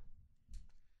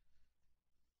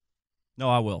 No,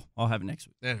 I will. I'll have it next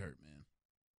week. That hurt, man.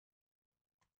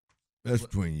 That's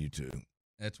between you two.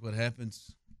 That's what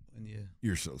happens when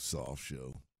You're so soft,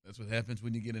 show. That's what happens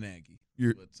when you get an Aggie.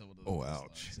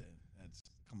 Ouch.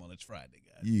 Come on, it's Friday,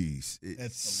 guys. Yeesh,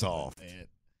 it's soft. Man.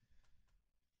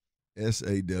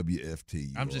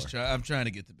 SAWFT. I'm trying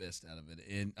to get the best out of it,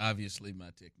 and obviously my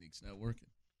technique's not working.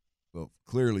 Well,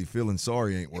 clearly feeling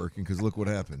sorry ain't working because look what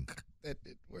happened. That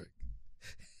didn't work.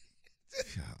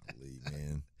 Golly,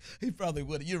 man. He probably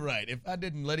would have. You're right. If I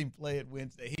didn't let him play it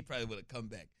Wednesday, he probably would have come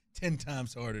back 10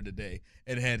 times harder today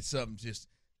and had something just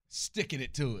sticking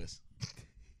it to us.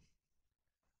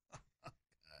 God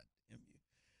damn you.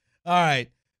 All right.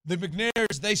 The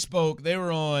McNairs, they spoke. They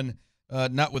were on,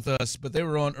 not with us, but they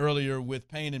were on earlier with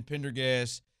Payne and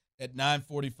Pendergast at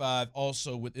 9:45,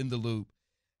 also within the loop.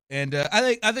 And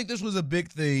I think this was a big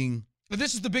thing. But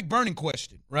this is the big burning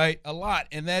question, right? A lot.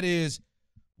 And that is,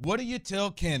 what do you tell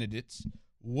candidates?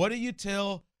 What do you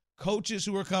tell coaches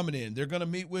who are coming in? They're going to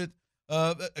meet with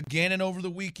Gannon over the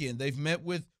weekend. They've met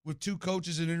with 2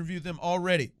 coaches and interviewed them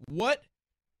already. What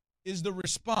is the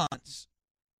response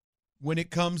when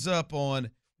it comes up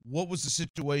on what was the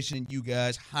situation you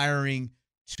guys hiring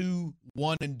 2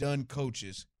 one-and-done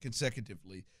coaches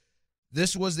consecutively?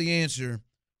 This was the answer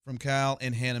from Kyle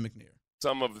and Hannah McNair.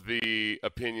 Some of the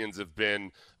opinions have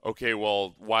been, okay,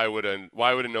 well, why would an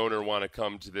owner want to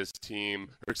come to this team,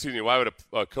 or excuse me, why would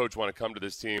a coach want to come to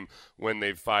this team when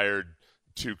they've fired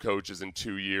 2 coaches in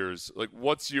 2 years? Like,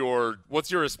 what's your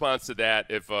response to that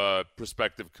if a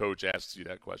prospective coach asks you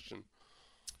that question?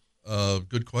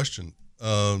 Good question.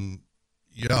 And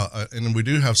we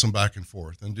do have some back and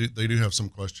forth, and they do have some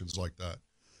questions like that.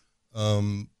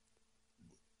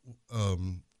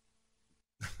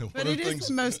 But it is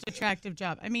the most attractive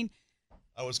job. I mean,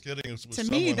 I was kidding. To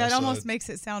me, that almost makes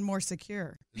it sound more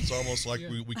secure. It's almost like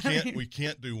we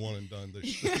can't do one and done.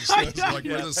 It's like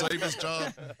we're the safest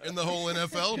job in the whole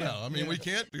NFL now. I mean, we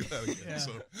can't do that again. Yeah.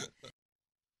 So.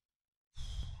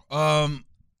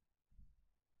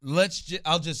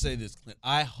 I'll just say this, Clint.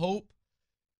 I hope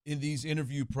in these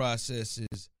interview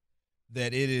processes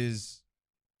that it is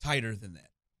tighter than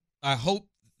that. I hope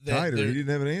that tighter. He didn't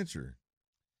have an answer.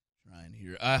 Trying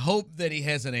here. I hope that he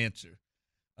has an answer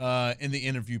in the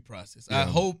interview process. Yeah. I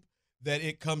hope that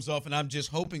it comes off, and I'm just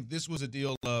hoping this was a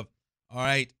deal of, all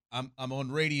right, I'm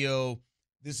on radio.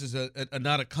 This is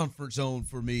not a comfort zone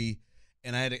for me,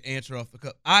 and I had to answer off the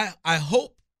cuff. I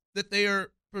hope that they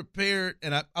are prepared,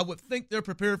 and I would think they're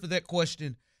prepared for that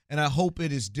question, and I hope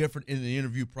it is different in the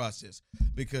interview process,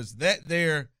 because that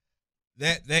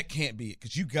can't be it,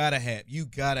 because you gotta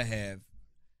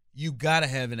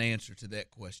have an answer to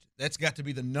that question. That's got to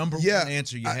be the number one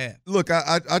answer you have. Look,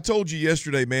 I told you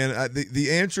yesterday, man, the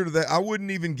answer to that, I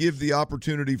wouldn't even give the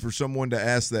opportunity for someone to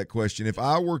ask that question. If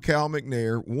I were Cal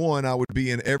McNair, one, I would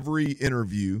be in every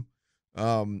interview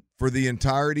for the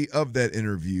entirety of that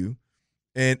interview,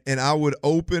 and I would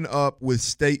open up with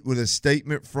a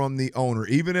statement from the owner.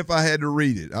 Even if I had to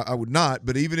read it, I would not,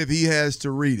 but even if he has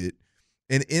to read it,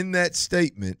 and in that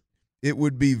statement, it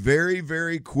would be very,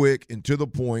 very quick and to the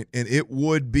point, and it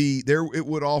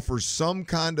would offer some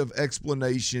kind of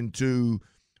explanation to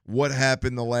what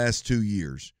happened the last 2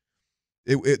 years.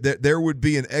 There would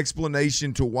be an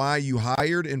explanation to why you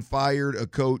hired and fired a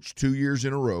coach 2 years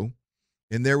in a row,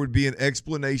 and there would be an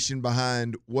explanation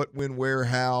behind what, when, where,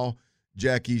 how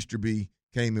Jack Easterby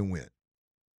came and went.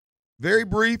 Very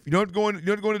brief. You don't have to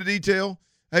go into detail.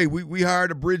 Hey, we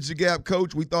hired a bridge the gap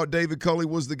coach. We thought David Culley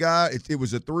was the guy. It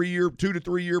was a 2 to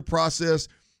 3 year process.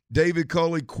 David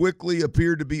Culley quickly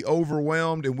appeared to be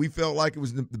overwhelmed, and we felt like it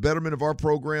was the betterment of our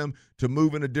program to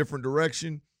move in a different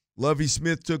direction. Lovie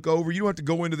Smith took over. You don't have to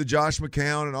go into the Josh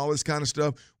McCown and all this kind of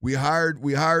stuff. We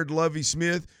hired Lovie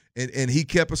Smith, and he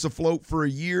kept us afloat for a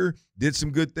year, did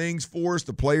some good things for us.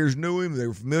 The players knew him. They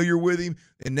were familiar with him.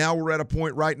 And now we're at a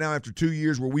point right now after 2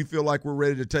 years where we feel like we're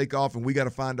ready to take off, and we got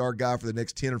to find our guy for the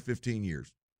next 10 or 15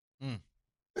 years.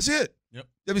 That's it. Yep.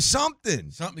 There was something.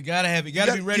 Something you got to have. You got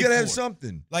to be ready for it. You got to have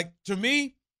something. Like, to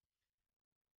me,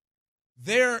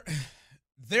 they're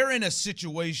in a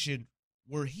situation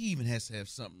where he even has to have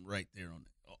something right there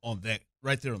on that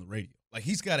right there on the radio. Like,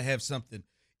 he's got to have something.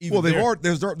 Well,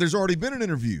 there's already been an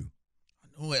interview.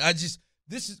 No,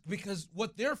 this is because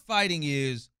what they're fighting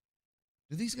is,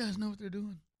 do these guys know what they're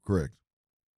doing? Correct.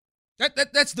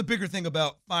 That's the bigger thing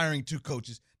about firing 2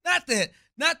 coaches. Not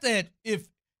that if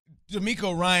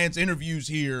D'Amico Ryans interviews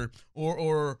here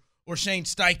or Shane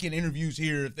Steichen interviews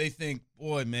here, if they think,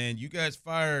 boy, man, you guys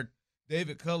fired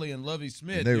David Culley and Lovie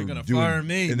Smith, you're going to fire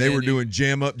me. And they were doing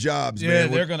jam up jobs,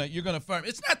 man. You're going to fire me.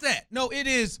 It's not that. No, it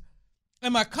is,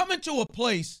 am I coming to a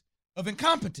place of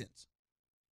incompetence?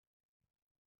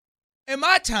 Am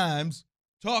I times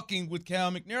talking with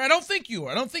Cal McNair? I don't think you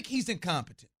are. I don't think he's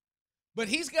incompetent. But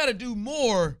he's got to do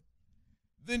more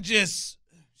than just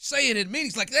say it in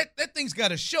meetings. Like, that thing's got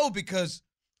to show, because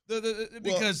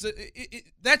Because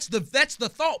that's the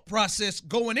thought process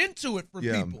going into it for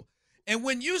people. And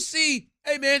when you see,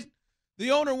 hey man,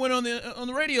 the owner went on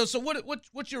the radio, so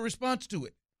what's your response to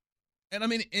it? And I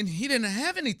mean, and he didn't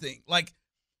have anything. Like,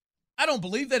 I don't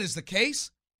believe that is the case.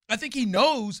 I think he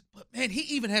knows, but man, he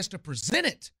even has to present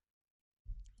it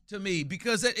to me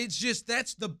because it's just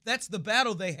that's the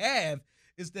battle they have,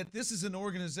 is that this is an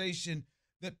organization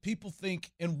that people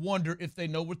think and wonder if they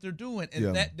know what they're doing,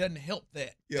 and that doesn't help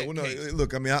that. Yeah, well, no, case.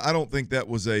 Look, I mean, I don't think that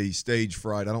was a stage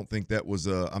fright. I don't think that was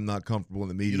I'm not comfortable in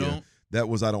the media. You don't? That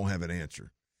was I don't have an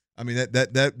answer. I mean,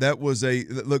 that was a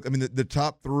look. I mean, the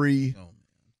top three.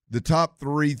 The top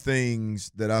three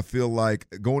things that I feel like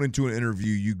going into an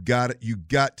interview, you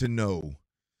got to know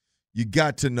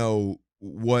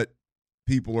what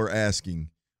people are asking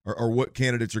or what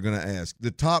candidates are going to ask.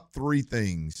 The top three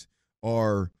things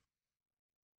are: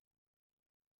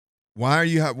 why'd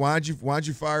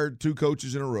you fire 2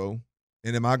 coaches in a row?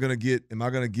 And am I going to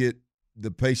get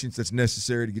the patience that's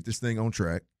necessary to get this thing on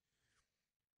track?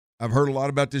 I've heard a lot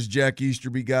about this Jack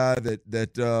Easterby guy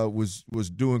that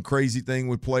was doing crazy thing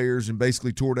with players and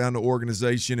basically tore down the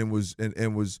organization and was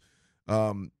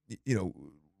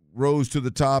rose to the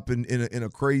top in a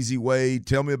crazy way.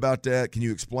 Tell me about that. Can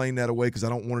you explain that away? Because I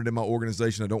don't want it in my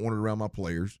organization. I don't want it around my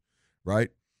players, right?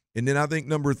 And then I think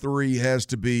number 3 has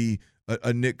to be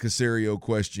a Nick Caserio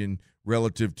question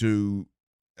relative to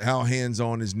how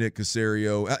hands-on is Nick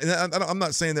Caserio. I'm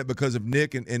not saying that because of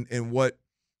Nick and what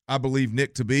I believe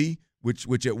Nick to be,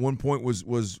 which at one point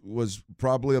was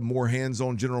probably a more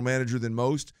hands-on general manager than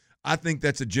most. I think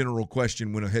that's a general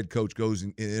question when a head coach goes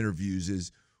in interviews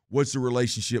is, what's the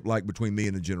relationship like between me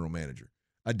and the general manager?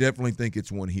 I definitely think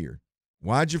it's one here.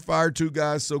 Why'd you fire 2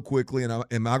 guys so quickly, and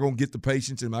am I going to get the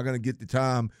patience, am I going to get the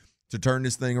time to turn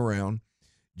this thing around?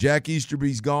 Jack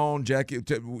Easterby's gone. I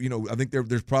think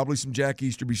there's probably some Jack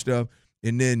Easterby stuff,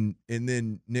 and then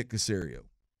Nick Caserio.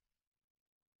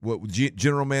 What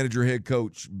general manager, head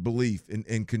coach, belief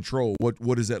and control? What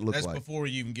does that look like? That's before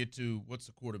you even get to what's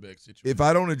the quarterback situation. If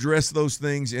I don't address those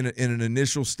things in an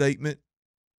initial statement,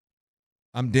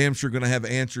 I'm damn sure going to have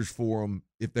answers for them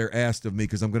if they're asked of me,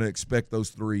 because I'm going to expect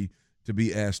those 3 to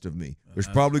be asked of me. There's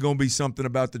probably going to be something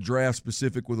about the draft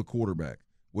specific with a quarterback.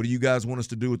 What do you guys want us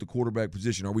to do with the quarterback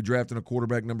position? Are we drafting a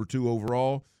quarterback number 2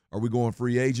 overall? Are we going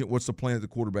free agent? What's the plan at the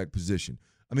quarterback position?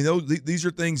 I mean, these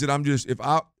are things that I'm just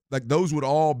those would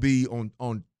all be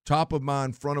on top of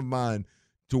mind, front of mind,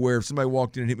 to where if somebody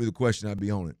walked in and hit me with a question, I'd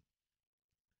be on it.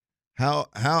 How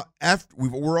after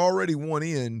we're already 1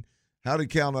 in, how did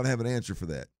Cal not have an answer for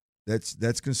that?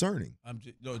 That's concerning.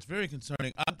 It's very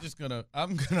concerning. I'm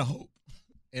gonna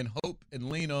hope and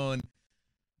lean on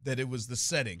that it was the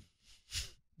setting,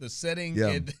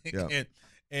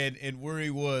 and where he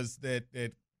was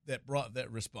that brought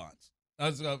that response.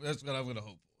 That's what I'm gonna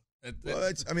hope for. And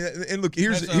look,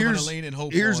 here's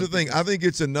the thing. I think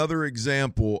it's another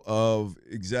example of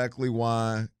exactly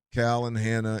why Cal and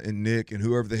Hannah and Nick and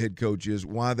whoever the head coach is,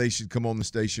 why they should come on the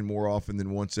station more often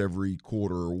than once every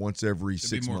quarter or once every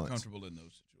 6 months. Be more comfortable in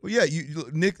those situations. Well, yeah,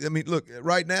 Nick. I mean, look,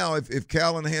 right now, if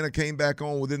Cal and Hannah came back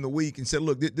on within the week and said,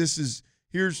 "Look,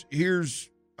 here's,"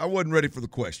 I wasn't ready for the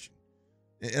question,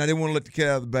 and I didn't want to let the cat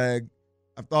out of the bag.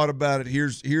 I've thought about it.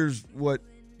 Here's what.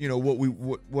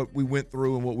 What we went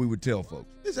through and what we would tell folks.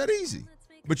 It's that easy.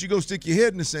 But you go stick your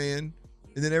head in the sand,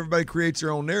 and then everybody creates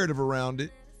their own narrative around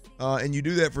it, and you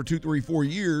do that for 2, 3, 4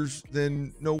 years,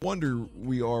 then no wonder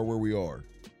we are where we are.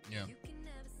 Yeah.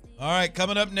 All right,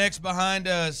 coming up next behind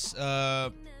us,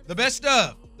 the best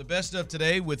of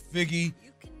today with Figgy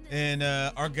and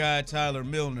our guy Tyler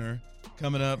Milner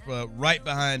coming up right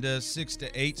behind us, 6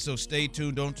 to 8. So stay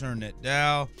tuned. Don't turn that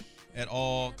dial at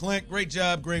all. Clint, great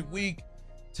job, great week.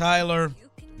 Tyler,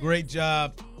 great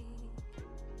job.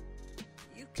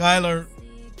 Tyler,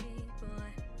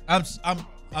 I'm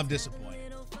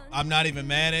disappointed. I'm not even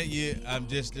mad at you. I'm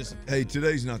just disappointed. Hey,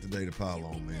 today's not the day to pile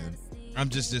on, man. I'm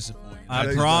just disappointed.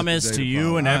 I promise to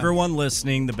you and everyone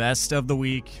listening, the best of the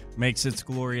week makes its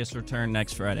glorious return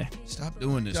next Friday. Stop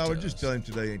doing this. Tyler, just tell him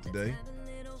today ain't today.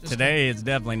 Today is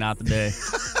definitely not the day.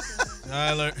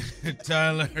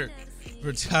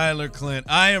 For Tyler Clint,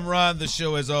 I am Ron, the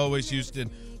show as always, Houston.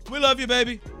 We love you,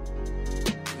 baby.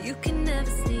 You can never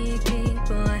see a gay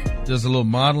boy. Just a little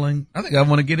modeling. I think I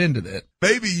want to get into that.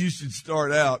 Maybe you should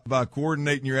start out by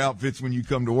coordinating your outfits when you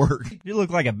come to work. You look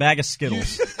like a bag of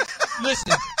Skittles.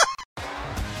 Listen.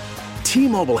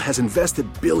 T-Mobile has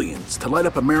invested billions to light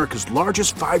up America's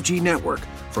largest 5G network,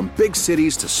 from big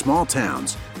cities to small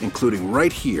towns, including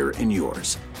right here in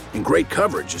yours. And great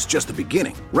coverage is just the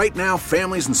beginning. Right now,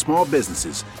 families and small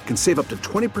businesses can save up to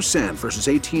 20% versus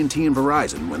AT&T and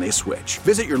Verizon when they switch.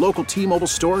 Visit your local T-Mobile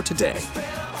store today.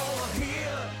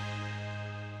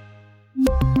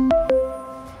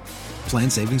 Plan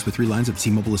savings with 3 lines of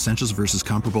T-Mobile Essentials versus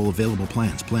comparable available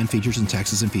plans. Plan features and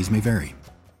taxes and fees may vary.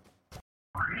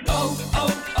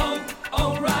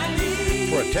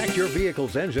 Protect your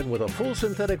vehicle's engine with a full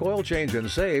synthetic oil change and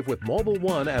save with Mobil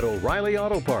 1 at O'Reilly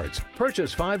Auto Parts.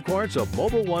 Purchase 5 quarts of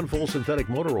Mobil 1 full synthetic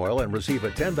motor oil and receive a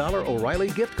 $10 O'Reilly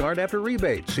gift card after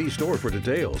rebate. See store for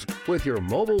details. With your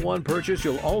Mobil 1 purchase,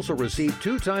 you'll also receive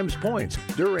 2 times points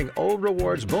during O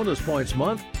Rewards Bonus Points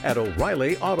Month at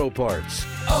O'Reilly Auto Parts.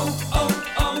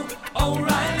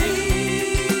 O'Reilly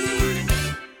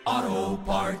Auto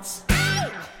Parts.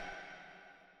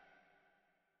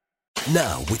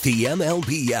 Now, with the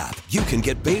MLB app, you can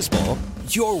get baseball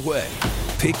your way.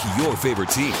 Pick your favorite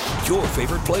team, your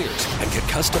favorite players, and get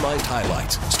customized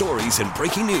highlights, stories, and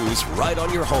breaking news right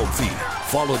on your home feed.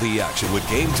 Follow the action with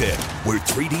Game 10, where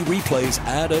 3D replays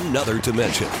add another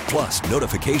dimension. Plus,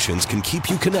 notifications can keep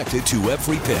you connected to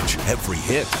every pitch, every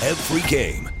hit, every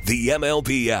game. The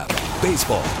MLB app.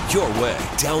 Baseball your way.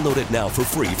 Download it now for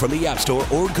free from the App Store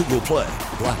or Google Play.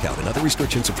 Blackout and other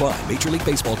restrictions apply. Major League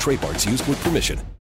Baseball trademarks used with permission.